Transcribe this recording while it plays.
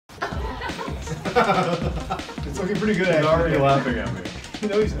It's looking pretty good, He's actually. already laughing at me.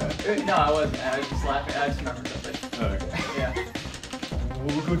 No, he's not. No, I wasn't. I was just laughing. I just remembered something. Oh, okay. Yeah.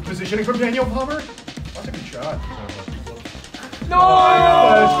 Oh, good positioning from Daniel Palmer. That's a good shot. No!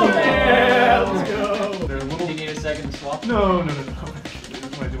 Yeah, let's go. They're a Do little... you need a second to swap? No. Actually, this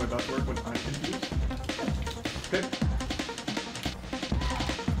is when I do my best work when I'm confused. Okay.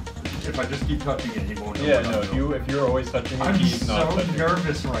 If I just keep touching it, he won't know. Yeah, where no, I'm going. if you're always touching it, I'm he's not so touching it.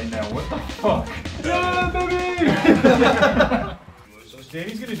 nervous right now. What the fuck? Yeah, baby!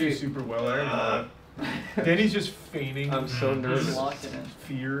 Danny's gonna do super well. I already know that. Danny's just feigning I'm so He's nervous. locked in it.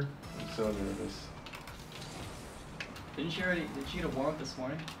 fear. I'm so nervous. Did she get a warm up this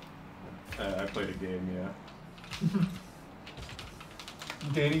morning? I played a game, yeah.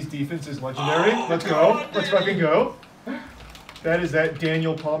 Danny's defense is legendary. Let's go. Let's fucking go. That is that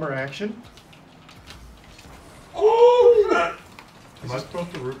Daniel Palmer action. Am I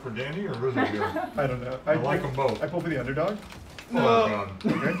supposed to root for Danny or Rizzo? I don't know. I like them both. I pull for the underdog. Oh, God.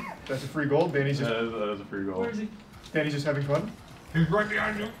 Okay. That's a free goal. Danny's just That is a free goal. Where is he? Danny's just having fun. He's right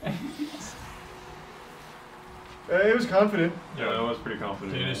behind you. He was confident. Yeah, I was pretty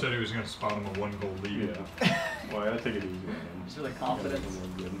confident. Danny said he was going to spot him a 1-goal lead. Yeah. Well, I gotta take it easy, man. He's really confident.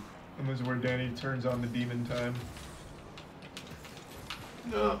 And this is where Danny turns on the demon time.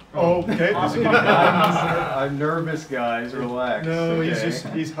 No. Oh, okay. This is Awesome. gonna I'm nervous, guys. Relax. No, okay?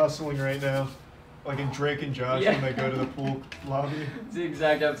 he's hustling right now. Like in Drake and Josh Yeah. when they go to the pool lobby. It's the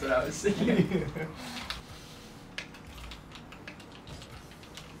exact episode I was thinking.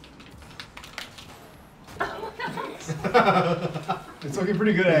 It's looking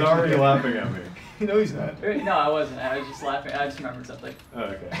pretty good, He's actually. already laughing at me. No, he's not. No, I wasn't. I was just laughing. I just remembered something. Oh,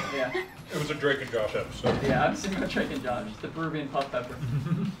 okay. Yeah. It was a Drake and Josh episode. Yeah, I'm thinking about Drake and Josh. The Peruvian puff pepper.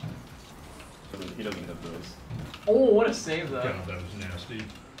 He doesn't hit those. Oh, what a save though. God, that was nasty.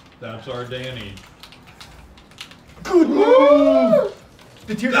 That's our Danny. Good move!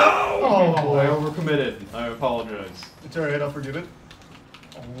 The tear. Oh, Oh, I overcommitted. I apologize. it's alright, I'll forgive it.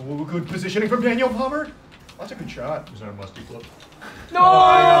 Oh, good positioning from Daniel Palmer. That's a good shot. Is that a musty flip? No!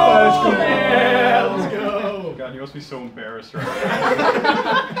 Let's go. Yeah, Let's go. God, you must be so embarrassed right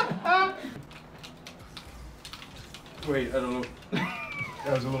now. Wait, I don't know.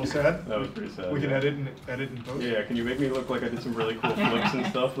 That was a little sad. That was pretty sad. We can yeah. edit and post. Yeah, can you make me look like I did some really cool flips and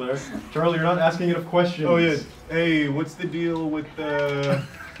stuff there? Charlie, you're not asking enough questions. Oh yeah. Hey, what's the deal with the?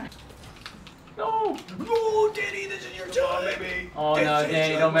 No! Oh, Danny, this is your time, baby. Oh no,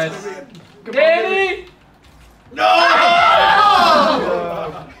 Danny, don't miss. Danny! No!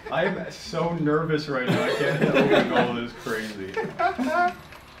 I am so nervous right now. I can't hit open goal. This is crazy.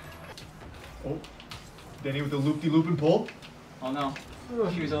 Oh, Danny with the loop-de-loop and pull. Oh no.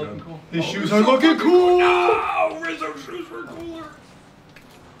 Shoes are looking cool. His shoes are looking cool. No! Rizzo's shoes were cooler.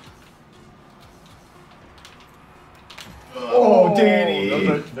 Oh, Danny.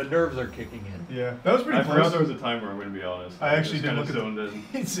 The nerves are kicking in. Yeah, that was pretty I close. forgot there was a timer. I'm gonna be honest. I actually just did kinda look zoned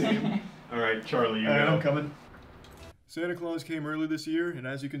in. at Same. All right, Charlie, you Alright, go. I'm coming. Santa Claus came early this year, and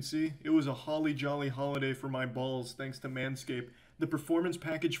as you can see, it was a holly jolly holiday for my balls thanks to Manscaped. The Performance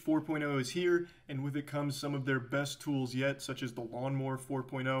Package 4.0 is here, and with it comes some of their best tools yet, such as the Lawnmower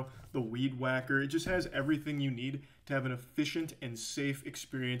 4.0, the Weed Whacker. It just has everything you need to have an efficient and safe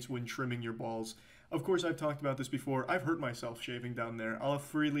experience when trimming your balls. Of course, I've talked about this before. I've hurt myself shaving down there. I'll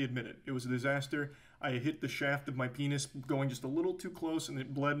freely admit it. It was a disaster. I hit the shaft of my penis going just a little too close, and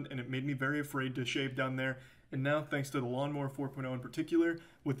it bled, and it made me very afraid to shave down there. And now, thanks to the Lawnmower 4.0 in particular,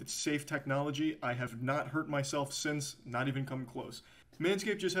 with its safe technology, I have not hurt myself since, not even come close.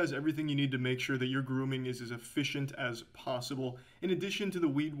 Manscaped just has everything you need to make sure that your grooming is as efficient as possible. In addition to the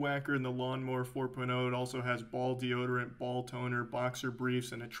Weed Whacker and the Lawnmower 4.0, it also has ball deodorant, ball toner, boxer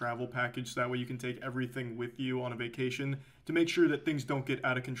briefs, and a travel package, so that way you can take everything with you on a vacation to make sure that things don't get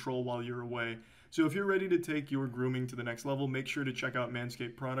out of control while you're away. So if you're ready to take your grooming to the next level, make sure to check out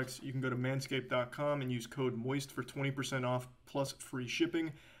Manscaped products. You can go to manscaped.com and use code MOIST for 20% off plus free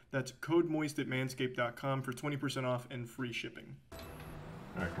shipping. That's code MOIST at manscaped.com for 20% off and free shipping.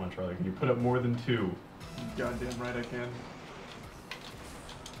 All right, come on, Charlie. Can you put up more than 2? Goddamn right I can.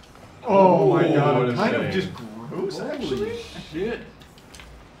 Oh my god, what a I'm kind of save. just gross actually. Shit.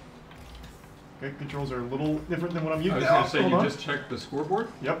 Okay, controls are a little different than what I'm used I to. was going to say, Hold you on. just checked the scoreboard?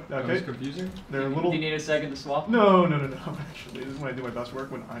 Yep, That was okay. confusing. They're a Do little... you need a second to swap? No, actually. This is when I do my best work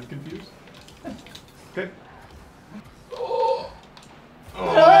when I'm confused. Okay. Oh,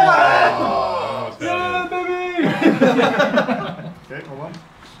 Yeah, baby! Okay, hold on.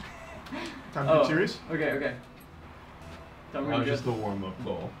 Time to get serious. Okay, okay. Don't That really was good. just the warm-up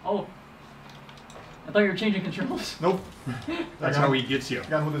goal. Oh. I thought you were changing controls. Nope. That's how he gets you.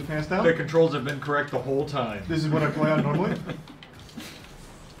 Got him with his pants down. The controls have been correct the whole time. This is what I play on normally.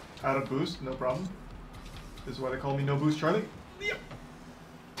 Out of boost, no problem. This is why they call me No Boost Charlie. Yeah,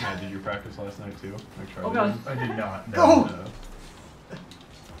 did you practice last night too? Like Oh god. I did not. Go!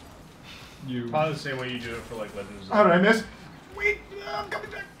 You. Probably the same way you do it for like Legends of How did I Zelda. miss? Wait, I'm coming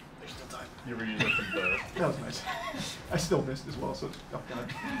back. There's still time. You ever use it for the... That was nice. I still missed as well, so oh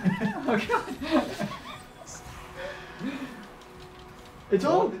god. Oh god. It's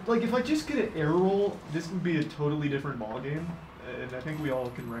all like if I just get an air roll, this would be a totally different ball game, and I think we all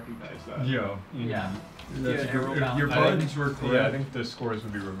can recognize that. Yeah. Yeah. That's Yeah, good. roll If down. your buttons were correct. Yeah, I think the scores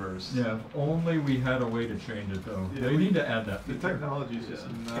would be reversed. Yeah, if only we had a way to change it though. Yeah, They we- need to add that. The technology is just I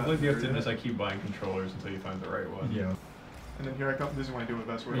not believe you have very to just good. like keep buying controllers until you find the right one. Yeah. And then here I come. This is when I do my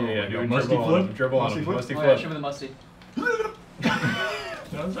best work. Yeah, do a Musty dribble on flip? him, dribble on Musty him, flip? musty Oh yeah, flip. show me the musty.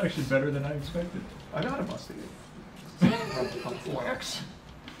 That was actually better than I expected. I know how to musty. Flex.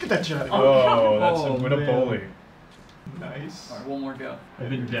 Get that shot. Oh, that's Oh, a Winnipoli. Nice. Alright, one more go. I've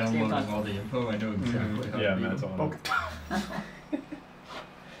been game downloading time. all the info. I know exactly how Yeah, to beat Matt's him. on. Okay.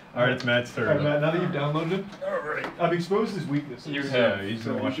 Alright, it's Matt's All right, turn. Matt. Now that you've downloaded it, Alright. I've exposed his weaknesses. Yeah, he's So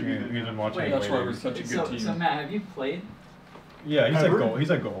been you watching should it. be He's been watching Wait, it. That's why later. we're such a good So, team. so Matt, have you played? Yeah, he's I've like heard- gold. He's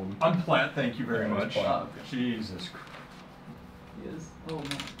like gold. I'm plat, thank you very Yeah, much. he's plat. Jesus Christ. He is. Oh man.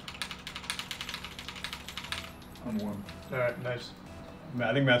 I'm warm. All right, nice.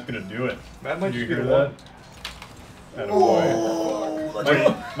 I think Matt's gonna do it. Matt might Did you just be hear the that? one.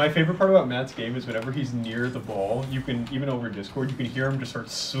 Attaboy. My favorite part about Matt's game is whenever he's near the ball, you can, even over Discord, you can hear him just start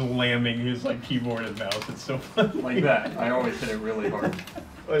slamming his like keyboard and mouse. It's so funny. Like that. I always hit it really hard.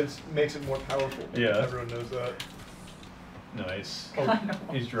 It makes it more powerful. Yeah. Everyone knows that. Nice. I know.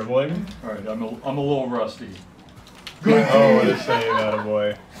 He's dribbling. Alright, I'm a little rusty. Good. Oh, what a save,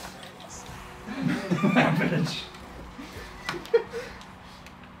 attaboy. That bitch.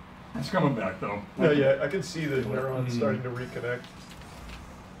 It's coming back though. No, yeah, I can see the neurons Mhm. starting to reconnect.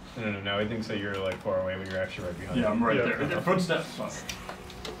 No, he thinks that you're like far away when you're actually right behind Yeah, him. I'm right Yeah. there. Footsteps.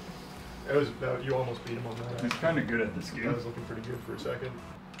 It was you almost beat him on that. He's kind of good at this I game. was looking pretty good for a second.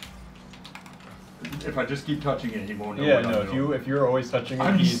 If I just keep touching it, he won't know Yeah, what I'm no, doing. if you're always touching it,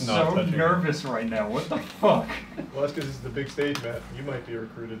 I'm he's not so touching nervous right now. What the fuck? Well, that's because this is the big stage, Matt. You might be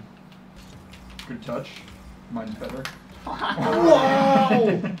recruited. Good touch. Mine's better. Wow!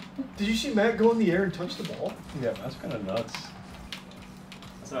 Did you see Matt go in the air and touch the ball? it. Yeah, that's kind of nuts.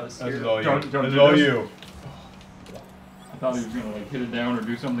 That's what I was This scared is of. all you. Don't This is do all this. you. I thought he was gonna like hit it down or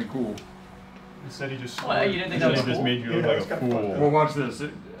do something cool. Instead, he just. Well, you didn't think He that was just cool? made you look Yeah, like it's a kinda fun. fool. Well, watch this.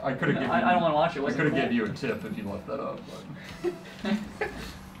 I could have No, given. I don't want to watch it. I Wasn't could have cool. given you a tip if you left that up. But.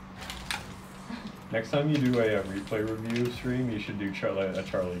 Next time you do a replay review stream, you should do a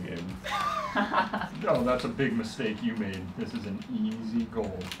Charlie game. Oh, that's a big mistake you made. This is an easy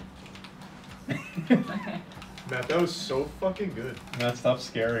goal. Matt, that was so fucking good. Matt, stop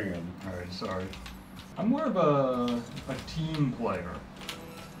scaring him. All right, sorry. I'm more of a team player.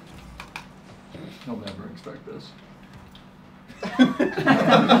 He'll never expect this.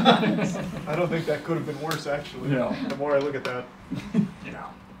 I don't think that could have been worse, actually. Yeah. The more I look at that, Yeah.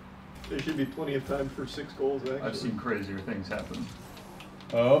 there should be plenty of time for 6 goals, actually. I've seen crazier things happen.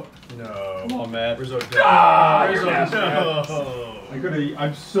 Oh, No. come on, Matt. Rizzo. You're No. I could have.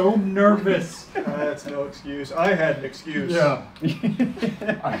 I'm so nervous. That's no excuse. I had an excuse. Yeah.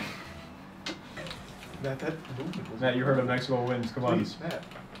 Matt, that movement was. Matt, you heard of Mexico wins. Come on. Please, Matt.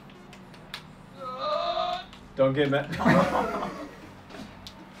 Don't get Matt.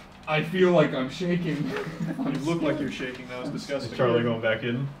 I feel like I'm shaking. You look like you're shaking. That was disgusting. Is Charlie going back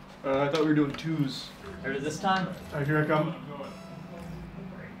in? I thought we were doing 2s. Or this time? Alright, here I come.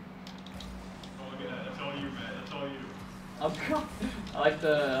 Oh god. I like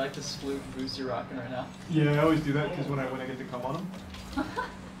the sploot boost you're rocking right now. Yeah, I always do that because when I get to come on him.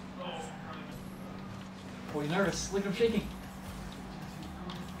 Oh, he's nervous. Look at him shaking.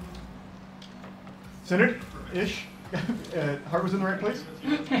 Centered-ish. Heart was in the right place.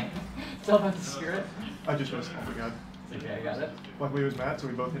 It's all about the spirit. I just missed. Oh my god. It's okay, I got it. Luckily it was Matt, so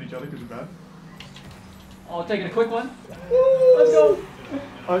we both hit each other because we're bad. Oh, taking a quick one. Let's go.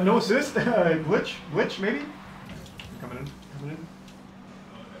 No assist. Glitch, maybe. Coming in.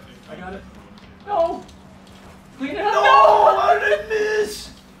 I got it. No. Clean it up. No! How did I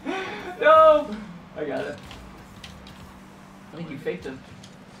miss? No. I got it. I think you faked him.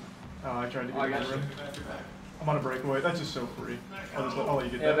 Oh, I tried to Oh, I get got in the you. room. I'm on a breakaway. That's just so free. I'll let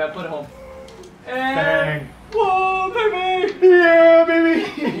you get Yeah, that. but put it home. And Bang. whoa, baby! Yeah,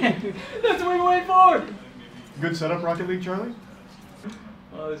 baby! That's what we wait for. Good setup, Rocket League, Charlie.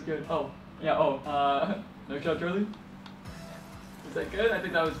 Oh, that's good. Oh, Yeah, oh, no shot, Charlie? Is that good? I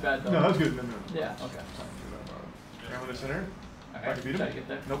think that was bad, though. No, that was good. No. Yeah, okay. Down in the center. Okay, I can beat try him. to get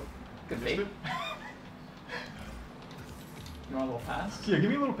there. Nope. Good Missed bait. it. You want a little pass? Yeah, give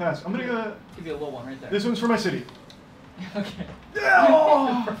me a little pass. I'm gonna. Give you a little one right there. This one's for my city. Okay.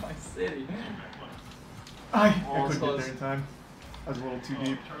 Oh! For my city. I Oh, couldn't get close. there in time. I was a little too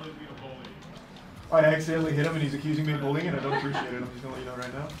deep. I accidentally hit him and he's accusing me of bullying and I don't appreciate it. I'm just gonna let you know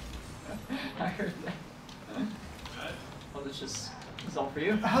right now. I heard that. Well, this is all for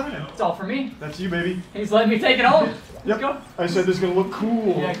you. How did I? It's all for me. That's you, baby. He's letting me take it home. Yep. Let's go. I said this is gonna look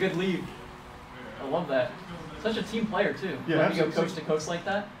cool. Yeah, good lead. I love that. Such a team player too. Yeah, Letting you go absolutely. coast to coast like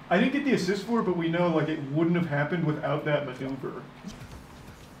that. I didn't get the assist for it, but we know like it wouldn't have happened without that maneuver.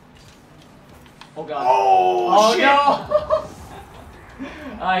 Oh god. Oh, shit! No!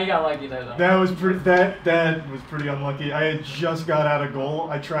 Ah, you got lucky there though. That was that was pretty unlucky. I had just got out of goal.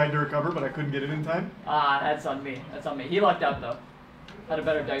 I tried to recover, but I couldn't get it in time. Ah, that's on me. That's on me. He lucked out though. Had a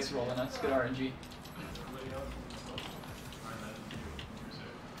better dice roll than us. Good RNG.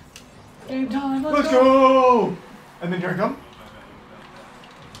 Game time. Let's go! And then here I come.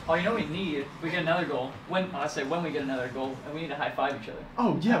 Oh, you know what we need? We get another goal. When when we get another goal, and we need to high five each other.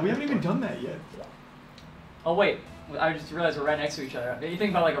 Oh yeah, we haven't even done that yet. Oh wait, I just realized we're right next to each other. Are you thinking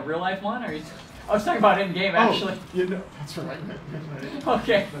about like a real life one, or are you? I was talking about in game actually. Oh, yeah, no, that's right. That's right.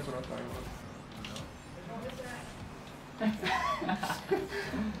 Okay. That's what I'm talking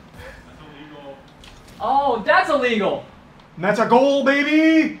Oh, that's illegal. And that's a goal,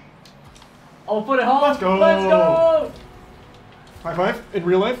 baby! Oh, put it home. Let's go. Let's go. High five in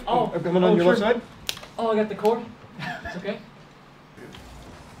real life. Oh, I'm coming on your sure. left side. Oh, I got the cord. It's okay.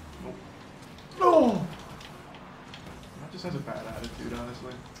 No! That just has a bad attitude,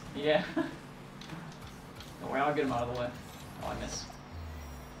 honestly. Yeah. Don't worry, I'll get him out of the way. Oh, I miss.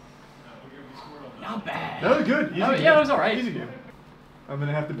 Not bad. That was good. Easy Oh, game. yeah, it was alright. Easy game. I'm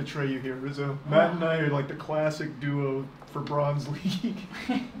gonna have to betray you here, Rizzo. Matt and I are like the classic duo for Bronze League.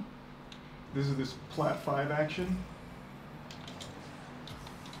 This is this Plat 5 action.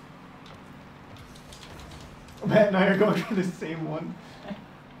 Matt and I are going for the same one.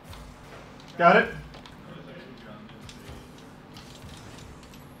 Got it?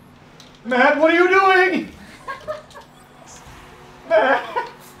 Matt, what are you doing? Matt!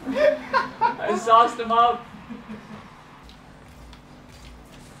 I sauced him up.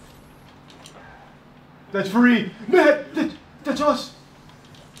 That's free! Matt! That's us!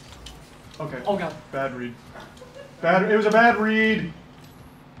 Okay. Oh god. Bad read. It was a bad read.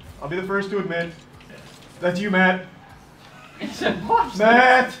 I'll be the first to admit. That's you, Matt. He said, watch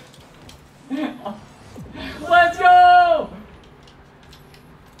Matt! this. Let's go!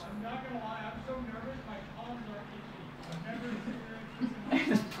 I'm not gonna lie, I'm so nervous, my palms are itchy. I've never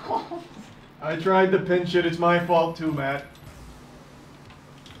experienced I tried to pinch it. It's my fault too, Matt.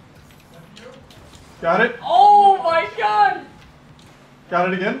 Got it? Oh my god!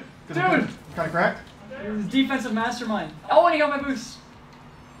 Got it again? Dude! Kind of cracked? This is defensive mastermind. Oh, and he got my boost.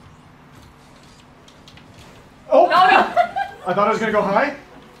 Oh! No, no! I thought I was gonna go high.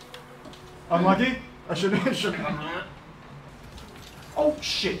 Unlucky. I should. Oh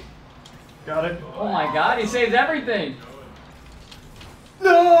shit! Got it. Oh my god, he saved everything.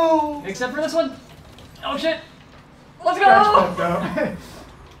 No! Except for this one. Oh shit. Let's That's go! fucked up.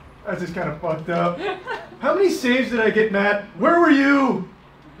 That's just kind of fucked up. How many saves did I get, Matt? Where were you?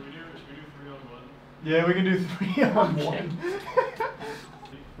 Should we do 3-on-1? Yeah, we can do 3-on-1.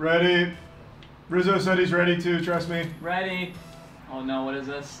 Ready? Rizzo said he's ready too, trust me. Ready. Oh no, what is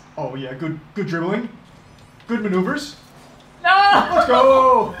this? Oh yeah, good dribbling. Good maneuvers. No! Let's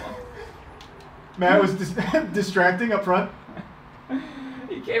go! Matt was distracting up front.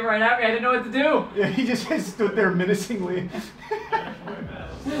 He came right at me, I didn't know what to do. Yeah, he just stood there menacingly.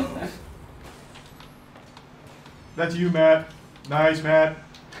 That's you, Matt. Nice, Matt.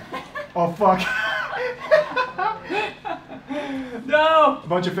 Oh, fuck. No! A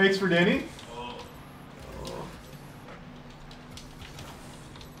bunch of fakes for Danny.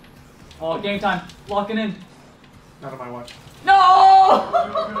 Oh, game time. Locking in. Not on my watch.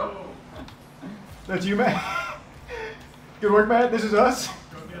 No! That's you, Matt. Good work, Matt. This is us.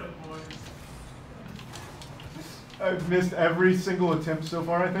 I've missed every single attempt so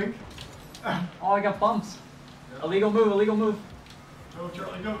far, I think. Oh, I got bumps. Illegal move, illegal move. Go,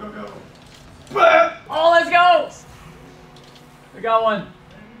 Charlie, go, go, go. Oh, let's go! We got one.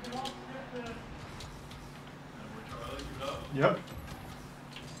 Yep.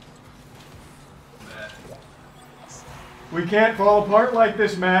 We can't fall apart like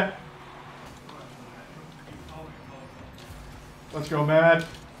this, Matt. Let's go, Matt.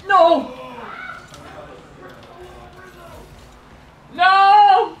 No!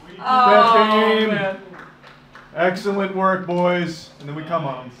 game. man. Excellent work, boys. And then we come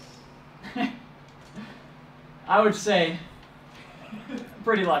on. I would say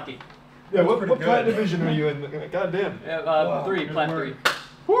pretty lucky. Yeah, what pretty plat good. division are you in? God damn. Yeah, 3, good plat work. 3.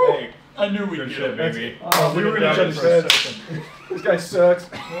 Woo! Hey, I knew we'd Good get shit, it. baby. Oh, we were in each Down other's for a heads. second. This guy sucks.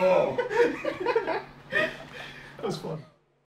 Whoa. That was fun.